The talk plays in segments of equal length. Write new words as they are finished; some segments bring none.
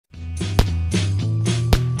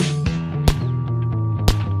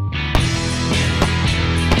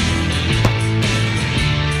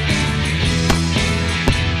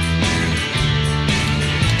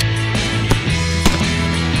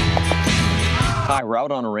Hi, we're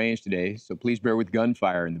out on a range today, so please bear with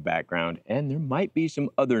gunfire in the background, and there might be some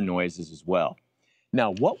other noises as well.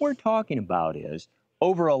 Now, what we're talking about is,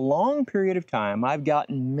 over a long period of time, I've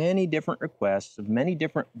gotten many different requests of many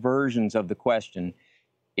different versions of the question.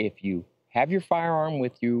 If you have your firearm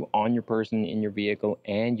with you on your person in your vehicle,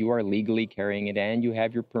 and you are legally carrying it, and you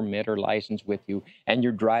have your permit or license with you, and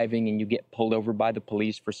you're driving and you get pulled over by the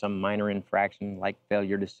police for some minor infraction like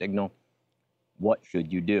failure to signal, what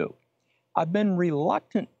should you do? I've been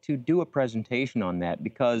reluctant to do a presentation on that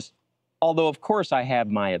because, although of course I have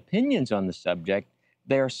my opinions on the subject,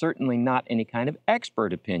 they are certainly not any kind of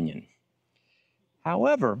expert opinion.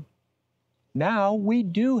 However, now we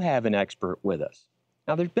do have an expert with us.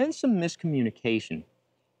 Now, there's been some miscommunication.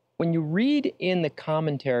 When you read in the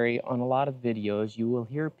commentary on a lot of videos, you will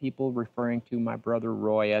hear people referring to my brother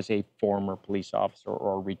Roy as a former police officer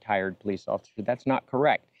or a retired police officer. That's not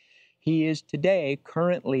correct. He is today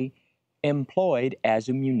currently employed as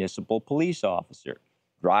a municipal police officer,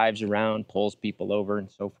 drives around, pulls people over,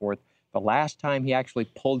 and so forth. The last time he actually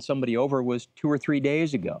pulled somebody over was 2 or 3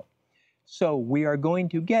 days ago. So we are going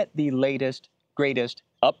to get the latest, greatest,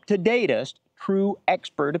 up-to-datest, true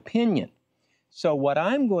expert opinion. So what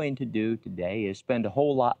I'm going to do today is spend a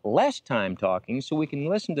whole lot less time talking so we can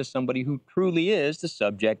listen to somebody who truly is the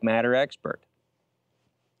subject matter expert.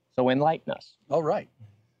 So enlighten us. All right.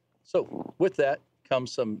 So with that comes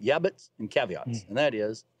some yabbits and caveats, and that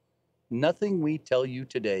is, nothing we tell you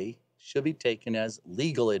today should be taken as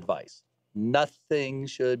legal advice. Nothing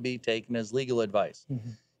should be taken as legal advice.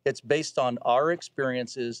 It's based on our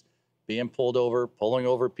experiences being pulled over, pulling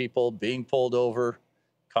over people, being pulled over,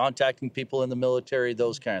 contacting people in the military,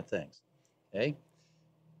 those kind of things. Okay?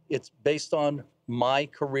 It's based on my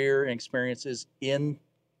career and experiences in,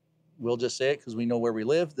 we'll just say it because we know where we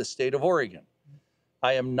live, the state of Oregon.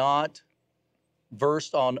 I am not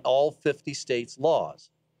versed on all 50 states' laws,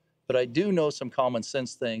 but I do know some common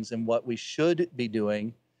sense things and what we should be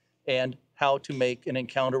doing and how to make an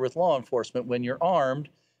encounter with law enforcement when you're armed,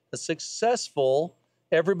 a successful,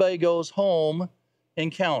 everybody goes home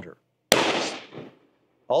encounter.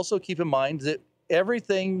 Also keep in mind that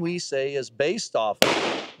everything we say is based off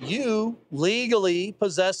of you legally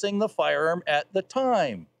possessing the firearm at the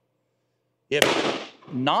time. If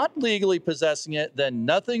not legally possessing it, then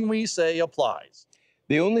nothing we say applies.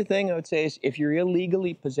 The only thing I would say is if you're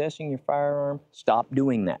illegally possessing your firearm, stop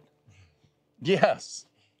doing that. Yes,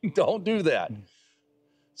 don't do that.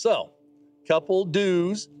 So, couple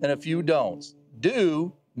do's and a few don'ts.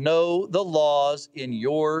 Do know the laws in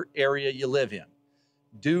your area you live in.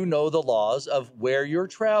 Do know the laws of where you're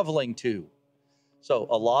traveling to. So,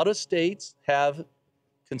 a lot of states have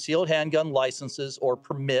concealed handgun licenses or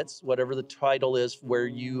permits, whatever the title is where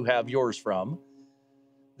you have yours from,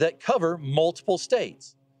 that cover multiple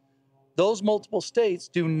states. Those multiple states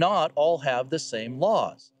do not all have the same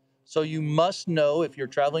laws. So you must know, if you're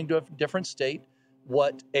traveling to a different state,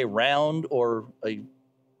 what a round or a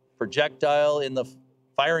projectile in the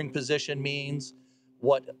firing position means,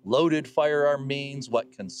 what loaded firearm means,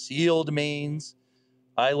 what concealed means.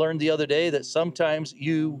 I learned the other day that sometimes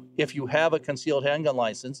if you have a concealed handgun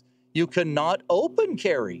license, you cannot open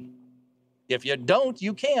carry. If you don't,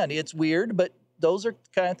 you can. It's weird, but those are the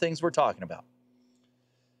kind of things we're talking about.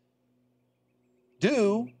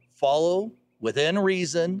 Do follow, within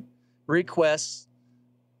reason, requests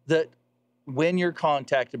that when you're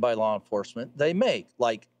contacted by law enforcement, they make,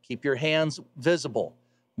 like keep your hands visible,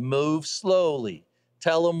 move slowly,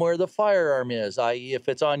 tell them where the firearm is, i.e. if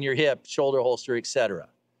it's on your hip, shoulder holster, etc.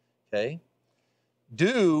 Okay?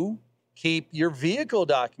 Do keep your vehicle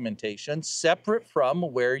documentation separate from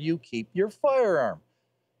where you keep your firearm.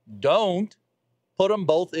 Don't put them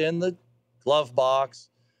both in the glove box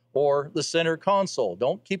or the center console.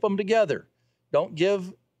 Don't keep them together. Don't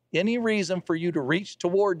give any reason for you to reach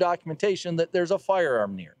toward documentation that there's a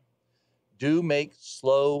firearm near. Do make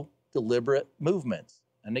slow, deliberate movements.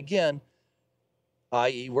 And again,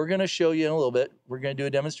 i.e., we're going to show you in a little bit, we're going to do a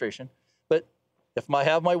demonstration, but if I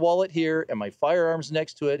have my wallet here and my firearm's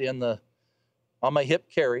next to it on my hip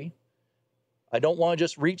carry, I don't want to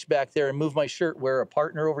just reach back there and move my shirt where a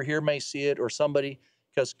partner over here may see it or somebody,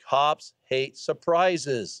 because cops hate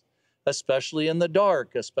surprises, especially in the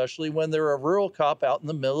dark, especially when they're a rural cop out in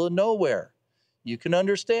the middle of nowhere. You can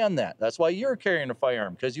understand that. That's why you're carrying a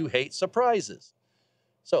firearm, because you hate surprises.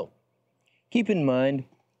 So keep in mind,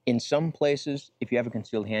 in some places, if you have a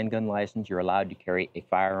concealed handgun license, you're allowed to carry a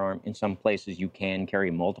firearm. In some places, you can carry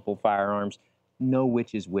multiple firearms. Know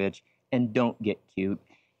which is which, and don't get cute.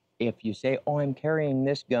 If you say, oh, I'm carrying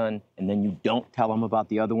this gun, and then you don't tell them about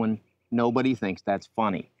the other one, nobody thinks that's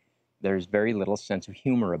funny. There's very little sense of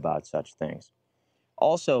humor about such things.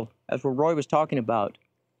 Also, as what Roy was talking about,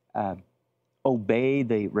 obey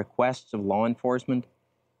the requests of law enforcement.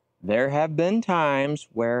 There have been times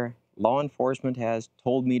where law enforcement has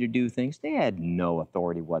told me to do things they had no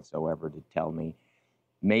authority whatsoever to tell me,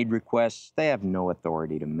 made requests they have no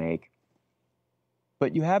authority to make.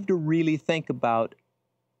 But you have to really think about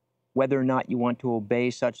whether or not you want to obey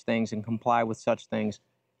such things and comply with such things.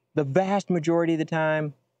 The vast majority of the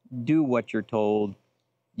time, do what you're told.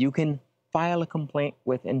 You can file a complaint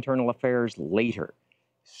with Internal Affairs later.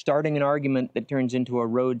 Starting an argument that turns into a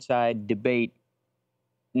roadside debate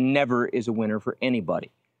never is a winner for anybody.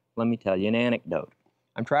 Let me tell you an anecdote.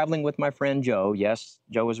 I'm traveling with my friend Joe. Yes,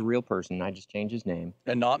 Joe is a real person. I just changed his name.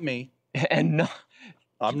 And not me. And no,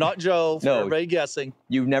 I'm not Joe, for everybody guessing.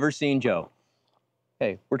 You've never seen Joe.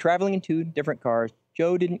 Hey, we're traveling in 2 different cars.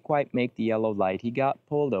 Joe didn't quite make the yellow light. He got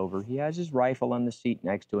pulled over. He has his rifle on the seat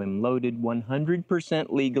next to him, loaded,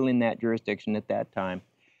 100% legal in that jurisdiction at that time.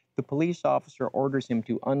 The police officer orders him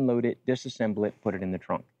to unload it, disassemble it, put it in the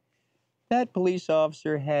trunk. That police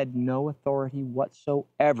officer had no authority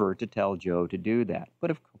whatsoever to tell Joe to do that.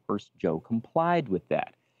 But of course, Joe complied with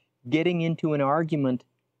that. Getting into an argument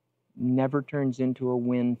never turns into a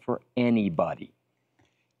win for anybody.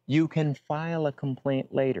 You can file a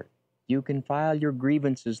complaint later. You can file your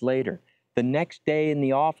grievances later. The next day in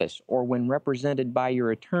the office or when represented by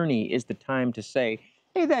your attorney is the time to say,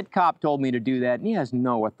 hey, that cop told me to do that and he has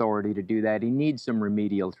no authority to do that. He needs some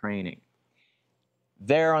remedial training.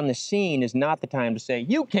 There on the scene is not the time to say,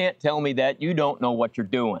 you can't tell me that, you don't know what you're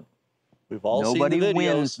doing. We've all Nobody seen the videos.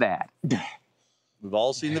 wins that. We've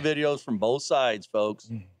all seen the videos from both sides,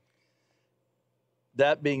 folks.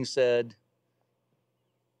 That being said,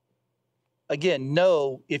 again,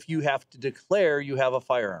 know if you have to declare you have a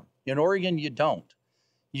firearm. In Oregon, you don't.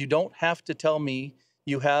 You don't have to tell me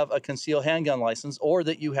you have a concealed handgun license or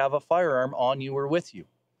that you have a firearm on you or with you.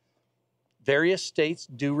 Various states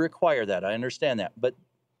do require that. I understand that. But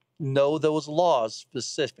know those laws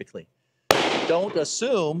specifically. Don't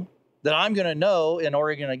assume that I'm going to know in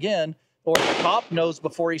Oregon again, or the cop knows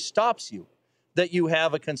before he stops you, that you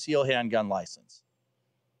have a concealed handgun license.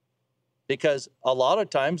 Because a lot of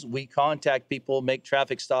times we contact people, make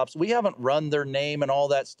traffic stops. We haven't run their name and all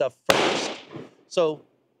that stuff first. So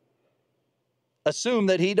assume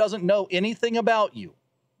that he doesn't know anything about you.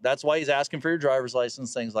 That's why he's asking for your driver's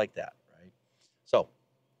license, things like that, right? So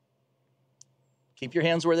keep your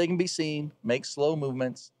hands where they can be seen. Make slow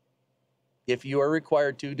movements. If you are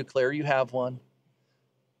required to, declare you have one.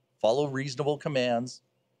 Follow reasonable commands.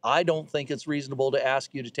 I don't think it's reasonable to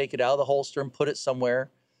ask you to take it out of the holster and put it somewhere.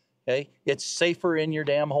 Okay? It's safer in your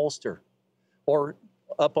damn holster or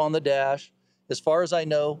up on the dash. As far as I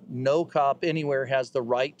know, no cop anywhere has the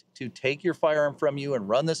right to take your firearm from you and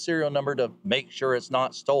run the serial number to make sure it's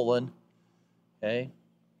not stolen. Okay?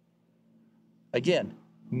 Again,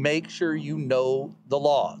 make sure you know the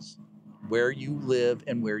laws, where you live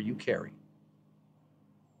and where you carry.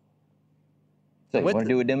 So you want to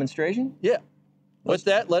do a demonstration? Yeah. With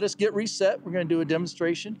that, let us get reset. We're going to do a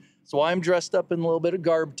demonstration. So I'm dressed up in a little bit of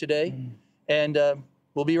garb today, and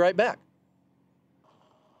we'll be right back.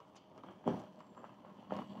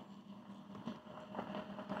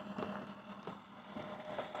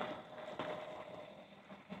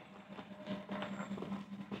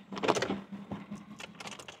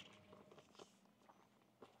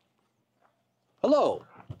 Hello,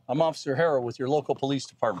 I'm Officer Harrell with your local police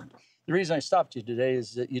department. The reason I stopped you today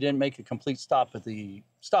is that you didn't make a complete stop at the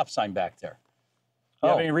stop sign back there. Do you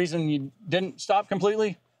have any reason you didn't stop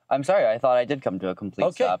completely? I'm sorry, I thought I did come to a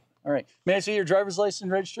complete stop. All right. May I see your driver's license,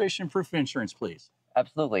 registration, and proof of insurance, please?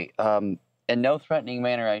 Absolutely. In no threatening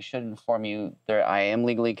manner, I should inform you that I am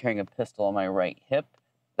legally carrying a pistol on my right hip.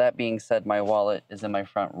 That being said, my wallet is in my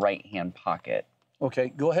front right-hand pocket.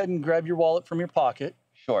 Okay, go ahead and grab your wallet from your pocket.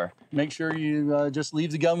 Sure. Make sure you just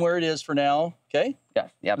leave the gun where it is for now, okay?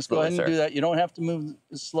 Yes, yeah, absolutely, Just go ahead and sir. do that. You don't have to move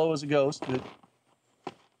as slow as a ghost. But...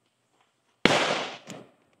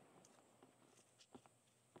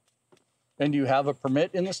 And do you have a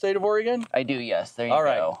permit in the state of Oregon? I do, yes. There you All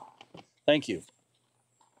right. go. Thank you.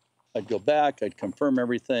 I'd go back, I'd confirm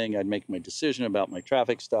everything, I'd make my decision about my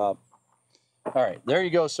traffic stop. All right, there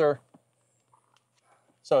you go, sir.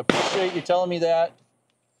 So I appreciate you telling me that.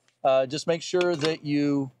 Just make sure that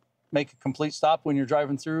you make a complete stop when you're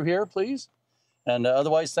driving through here, please. And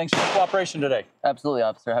otherwise, thanks for your cooperation today. Absolutely,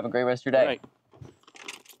 officer. Have a great rest of your day. All right.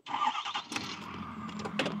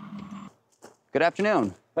 Good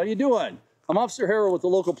afternoon. How you doing? I'm Officer Harrell with the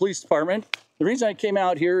local police department. The reason I came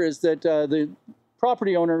out here is that the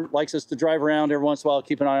property owner likes us to drive around every once in a while,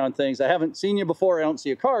 keep an eye on things. I haven't seen you before. I don't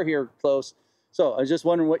see a car here close. So I was just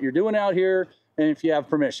wondering what you're doing out here and if you have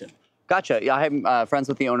permission. Gotcha. Yeah, I'm friends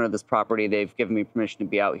with the owner of this property. They've given me permission to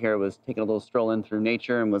be out here. Was taking a little stroll in through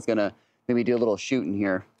nature and was gonna maybe do a little shooting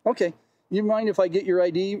here. Okay. You mind if I get your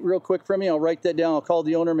ID real quick from you? I'll write that down. I'll call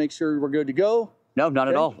the owner, make sure we're good to go. No, not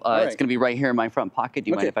at all. All right. It's gonna be right here in my front pocket.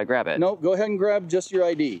 Do you mind if I grab it? No, go ahead and grab just your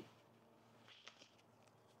ID.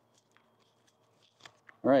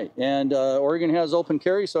 All right, and Oregon has open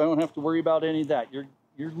carry, so I don't have to worry about any of that. You're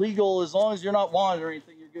legal as long as you're not wanted or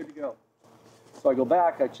anything. You're good to go. So I go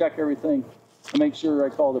back, I check everything, I make sure I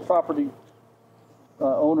call the property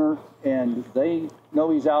owner, and they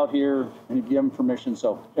know he's out here, and give him permission.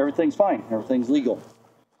 So everything's fine. Everything's legal.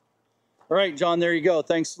 All right, John. There you go.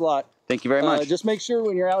 Thanks a lot. Thank you very much. Just make sure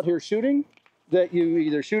when you're out here shooting that you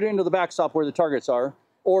either shoot into the backstop where the targets are,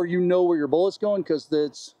 or you know where your bullet's going, because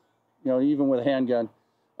that's, even with a handgun.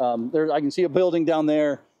 I can see a building down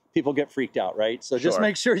there. People get freaked out, right? So just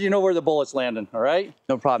make sure you know where the bullet's landing, all right?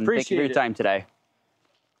 No problem. Appreciate Thank you for your time today.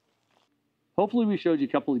 Hopefully we showed you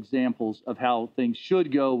a couple examples of how things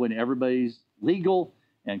should go when everybody's legal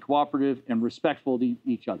and cooperative and respectful to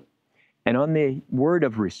each other. And on the word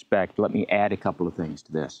of respect, let me add a couple of things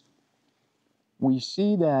to this. We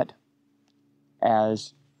see that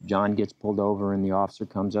as John gets pulled over and the officer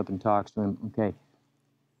comes up and talks to him, okay,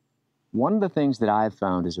 one of the things that I've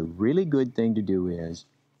found is a really good thing to do is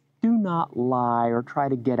do not lie or try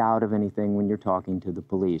to get out of anything when you're talking to the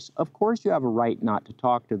police. Of course, you have a right not to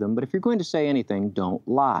talk to them, but if you're going to say anything, don't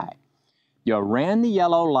lie. You ran the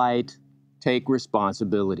yellow light, take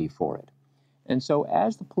responsibility for it. And so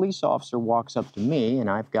as the police officer walks up to me, and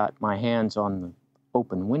I've got my hands on the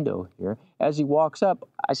open window here, as he walks up,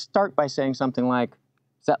 I start by saying something like,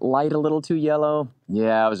 "Is that light a little too yellow?"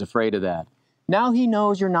 "Yeah, I was afraid of that." Now he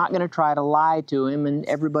knows you're not going to try to lie to him, and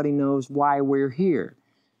everybody knows why we're here.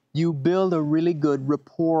 You build a really good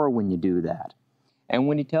rapport when you do that. And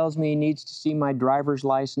when he tells me he needs to see my driver's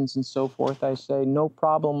license and so forth, I say, "No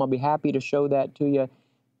problem, I'll be happy to show that to you.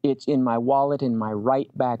 It's in my wallet in my right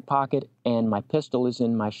back pocket, and my pistol is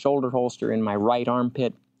in my shoulder holster in my right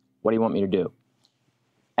armpit. What do you want me to do?"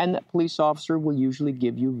 And that police officer will usually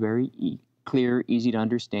give you very clear, easy to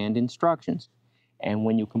understand instructions. And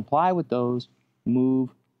when you comply with those, move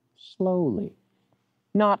slowly.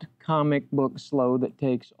 Not comic book slow that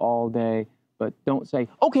takes all day, but don't say,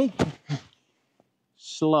 "Okay."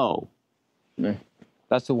 Slow.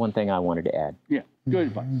 That's the one thing I wanted to add. Yeah, good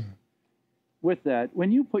advice. With that,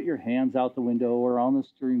 when you put your hands out the window or on the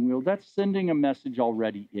steering wheel, that's sending a message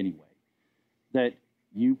already anyway, that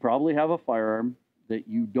you probably have a firearm, that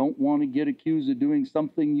you don't want to get accused of doing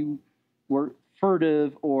something you were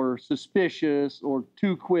furtive or suspicious or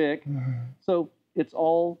too quick. So it's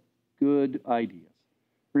all good ideas.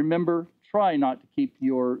 Remember, try not to keep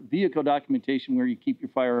your vehicle documentation where you keep your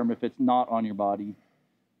firearm if it's not on your body.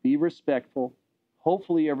 Be respectful.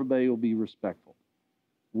 Hopefully everybody will be respectful.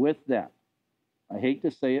 With that, I hate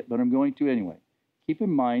to say it, but I'm going to anyway. Keep in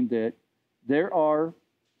mind that there are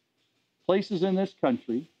places in this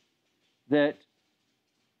country that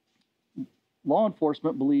law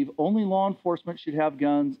enforcement believe only law enforcement should have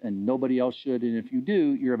guns and nobody else should, and if you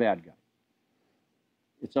do, you're a bad guy.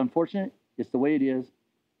 It's unfortunate. It's the way it is.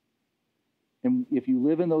 And if you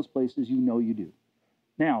live in those places, you know you do.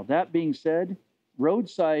 Now, that being said,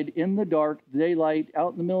 roadside, in the dark, daylight,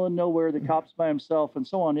 out in the middle of nowhere, the cop's by himself, and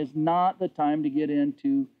so on, is not the time to get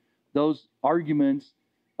into those arguments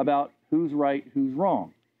about who's right, who's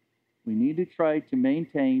wrong. We need to try to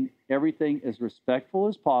maintain everything as respectful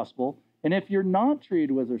as possible. And if you're not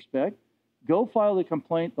treated with respect, go file the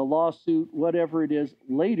complaint, the lawsuit, whatever it is,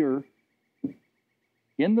 later.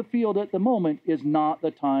 In the field at the moment is not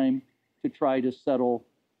the time to try to settle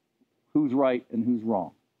who's right and who's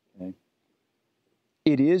wrong. Okay?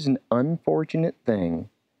 It is an unfortunate thing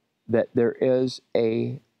that there is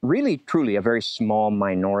a really, truly a very small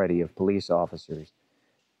minority of police officers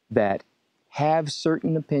that have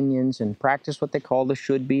certain opinions and practice what they call the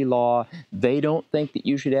should-be law. They don't think that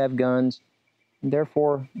you should have guns. And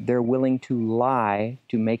therefore, they're willing to lie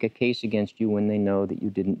to make a case against you when they know that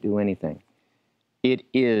you didn't do anything. It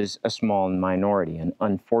is a small minority, and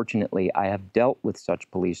unfortunately, I have dealt with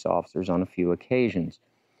such police officers on a few occasions.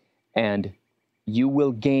 And you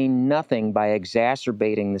will gain nothing by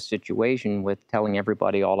exacerbating the situation with telling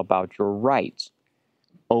everybody all about your rights.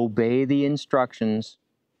 Obey the instructions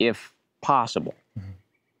if possible.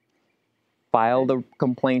 File the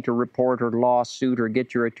complaint or report or lawsuit or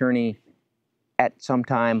get your attorney at some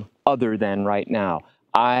time other than right now.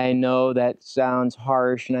 I know that sounds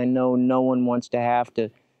harsh, and I know no one wants to have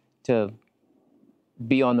to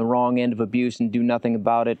be on the wrong end of abuse and do nothing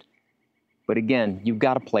about it. But again, you've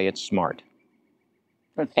got to play it smart.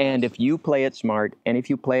 And if you play it smart and if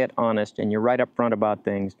you play it honest and you're right up front about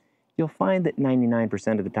things, you'll find that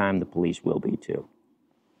 99% of the time the police will be too.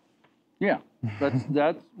 Yeah,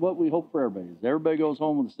 that's what we hope for everybody. Is everybody goes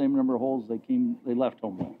home with the same number of holes they left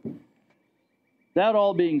home with. That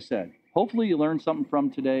all being said, hopefully you learned something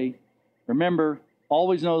from today. Remember,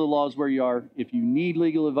 always know the laws where you are. If you need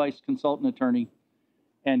legal advice, consult an attorney.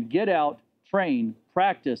 And get out, train,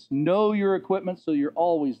 practice, know your equipment so you're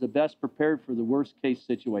always the best prepared for the worst case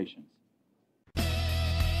situations.